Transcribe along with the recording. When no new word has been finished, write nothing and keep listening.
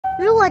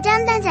如果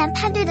将蛋仔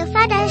派对的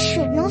发展史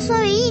浓缩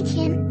为一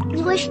天，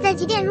你会是在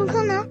几点入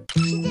坑呢？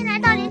时间来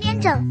到0点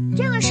整，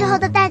这个时候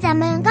的蛋仔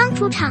们刚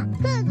出场，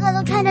个个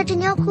都穿着纸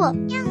尿裤，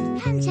样子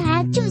看起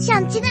来就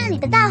像鸡蛋里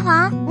的蛋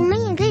黄，我们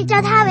也可以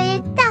叫它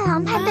为蛋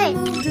黄派对。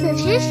此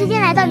时时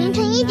间来到凌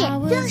晨1点，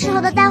这个时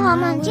候的蛋黄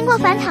们经过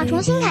返场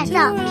重新改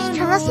造，变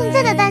成了现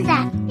在的蛋仔，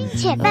并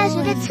且伴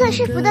随着测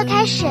试服的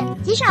开始，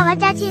极少玩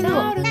家进入，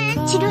当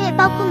然其中也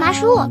包括麻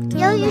薯我。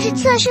由于是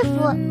测试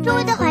服，周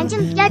围的环境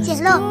比较简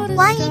陋，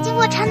网易经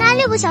过长达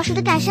6个小时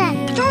的改善，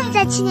终于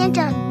在7点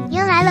整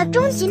迎来了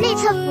终极内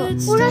测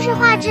服，无论是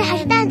画质还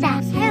是蛋仔，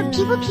还有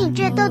皮肤品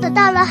质都得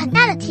到了很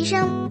大的提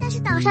升。但是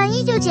岛上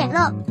依旧简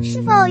陋，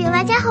是否有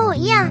玩家和我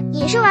一样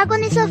也是玩过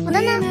内测服的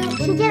呢？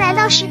时间来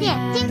到10点，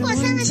经过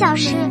3个小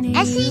时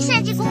 ，S1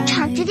 赛季工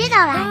厂直接到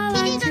来，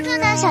跌跌撞撞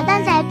的小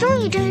蛋仔终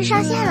于正式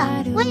上线了。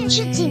我也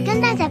是紧跟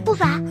蛋仔步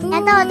伐，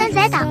来到了蛋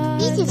仔岛。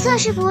比起测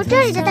试服，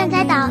这里的蛋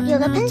仔岛有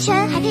个喷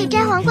泉，还可以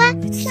摘皇冠，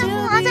上分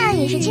王钻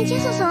也是轻轻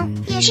松松。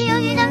也是由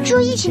于当初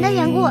疫情的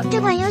缘故，这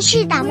款游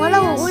戏打磨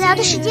了我无聊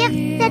的时间，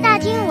在大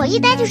厅我一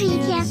待就是1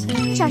天。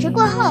3个小时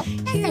过后，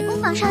蛋仔工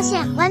坊上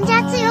线，玩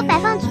家自由摆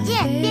放组件，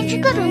编织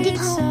各种地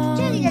图。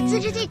这里的自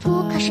制地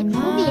图可是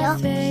无比哦，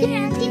虽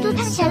然地图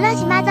看起来乱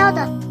七八糟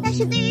的，但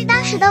是对于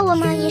当时的我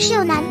们也是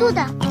有难度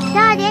的。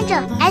12点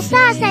整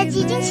 ，S2 赛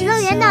季惊奇乐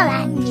园到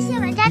来，一些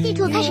玩家地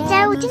图开始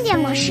加入经典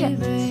模式。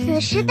此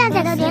时蛋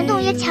仔的联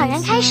动也悄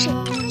然开始。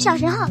3个小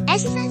时后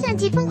 ，S3 赛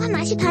季疯狂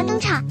马戏团登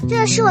场，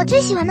这是我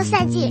最喜欢的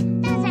赛季。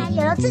蛋仔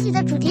有了自己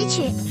的主题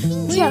曲，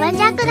并且玩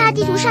家各大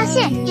地图上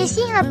线，也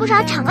吸引了不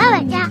少场外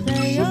玩家。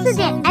14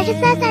点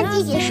 ，S3 赛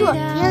季结束，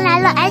迎来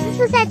了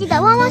S4 赛季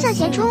的汪汪向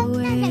前冲。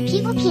蛋仔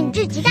皮肤品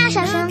质极大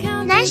上升，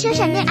男神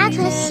闪电阿特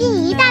吸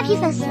引一大批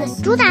粉丝，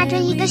主打着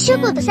一个修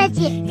狗的赛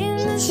季，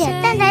并且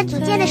蛋仔组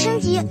件的升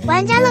级，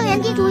玩家乐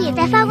园地图也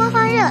在发光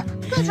发热。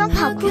各种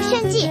跑酷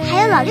炫技，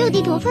还有老6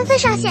地图纷纷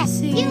上线，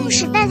又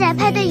使蛋仔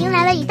派对迎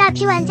来了一大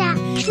批玩家。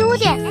15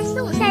点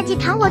 ，S5 赛季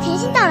糖果甜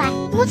心到来，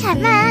五彩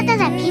斑斓的蛋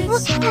仔皮肤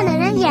看得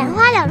人眼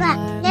花缭乱，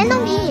联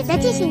动品也在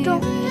进行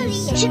中，这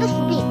里也是个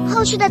伏笔，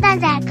后续的蛋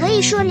仔可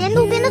以说连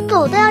路边的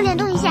狗都要联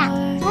动一下，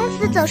从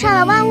此走上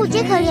了万物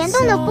皆可联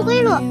动的不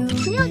归路。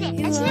16点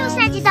 ，S6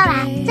 赛季到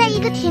来，在一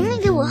个甜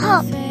蜜的午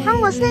后，糖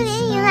果森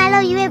林迎来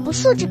了一位不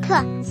速之客。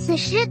此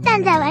时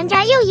蛋仔玩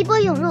家又一波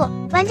涌入，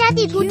玩家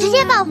地图直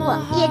接爆火，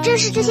也正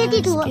是这些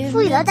地图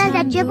赋予了蛋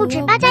仔绝不止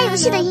8加游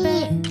戏的意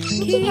义。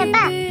17点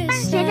半，伴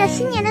随着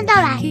新年的到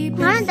来，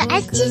狂热的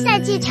S7 赛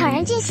季悄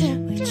然进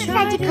行，这个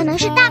赛季可能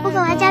是大部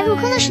分玩家入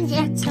坑的时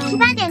间。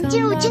18点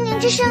进入精灵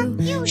之声，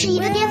又是一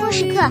个巅峰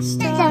时刻，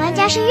蛋仔玩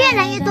家是越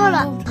来越多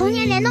了，童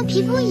年联动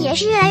皮肤也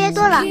是越来越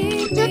多了。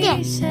19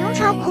点，勇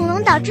闯恐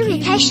龙岛之旅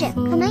开始，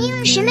可能因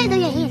为审美的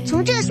原因，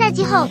从这个赛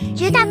季后，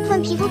绝大部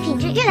分皮肤品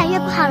质越来越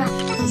不好了。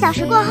3个小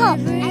时过后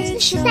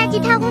 ，S10 赛季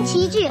太空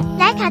奇遇剧，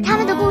莱卡他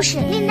们的故事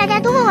令大家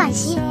多么惋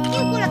惜。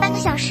又过了半个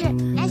小时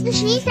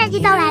 ，S11 赛季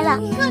到来了，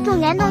各种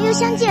联动又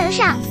相继而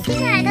上。接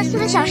下来的4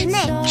个小时内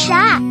，12、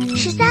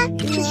13、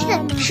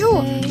14、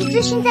15，以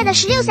至现在的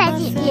16赛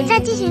季也在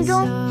进行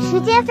中。时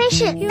间飞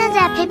逝，蛋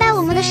仔陪伴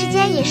我们的时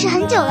间也是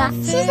很久了。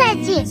新赛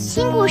季、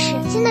新故事、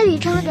新的旅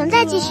程仍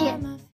在继续。